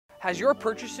Has your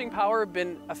purchasing power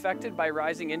been affected by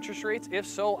rising interest rates? If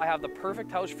so, I have the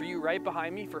perfect house for you right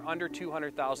behind me for under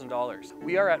 $200,000.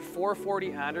 We are at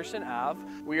 440 Anderson Ave.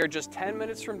 We are just 10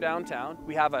 minutes from downtown.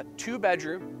 We have a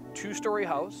 2-bedroom, 2-story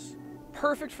house,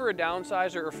 perfect for a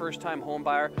downsizer or first-time home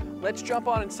buyer. Let's jump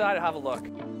on inside and have a look.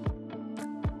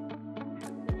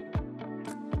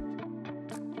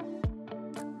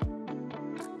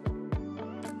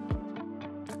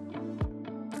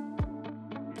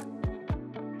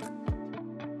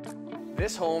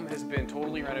 This home has been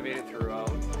totally renovated throughout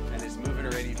and is move-in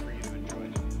ready for you to enjoy.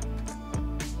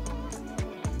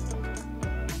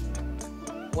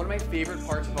 One of my favorite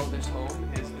parts about this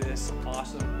home is this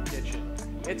awesome kitchen.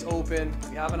 It's open,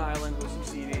 we have an island with some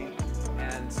seating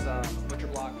and some butcher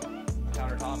block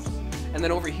countertops. And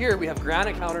then over here we have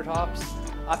granite countertops,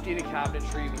 updated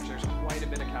cabinetry, which there's quite a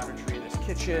bit of cabinetry in this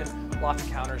kitchen, lots of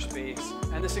counter space,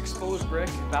 and this exposed brick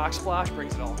and backsplash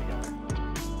brings it all together.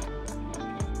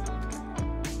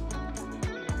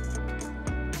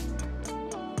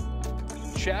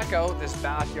 Check out this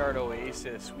backyard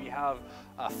oasis. We have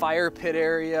a fire pit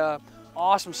area,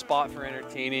 awesome spot for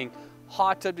entertaining,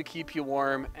 hot tub to keep you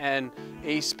warm, and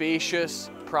a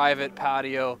spacious private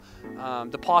patio.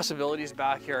 The possibilities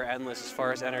back here are endless as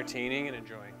far as entertaining and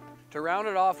enjoying. To round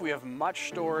it off, we have much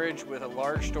storage with a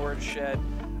large storage shed,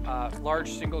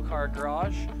 large single car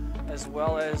garage, as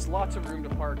well as lots of room to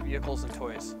park vehicles and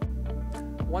toys.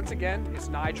 Once again, it's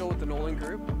Nigel with the Nolin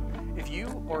Group. If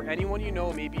you or anyone you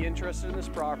know may be interested in this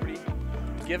property,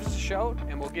 give us a shout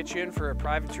and we'll get you in for a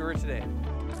private tour today.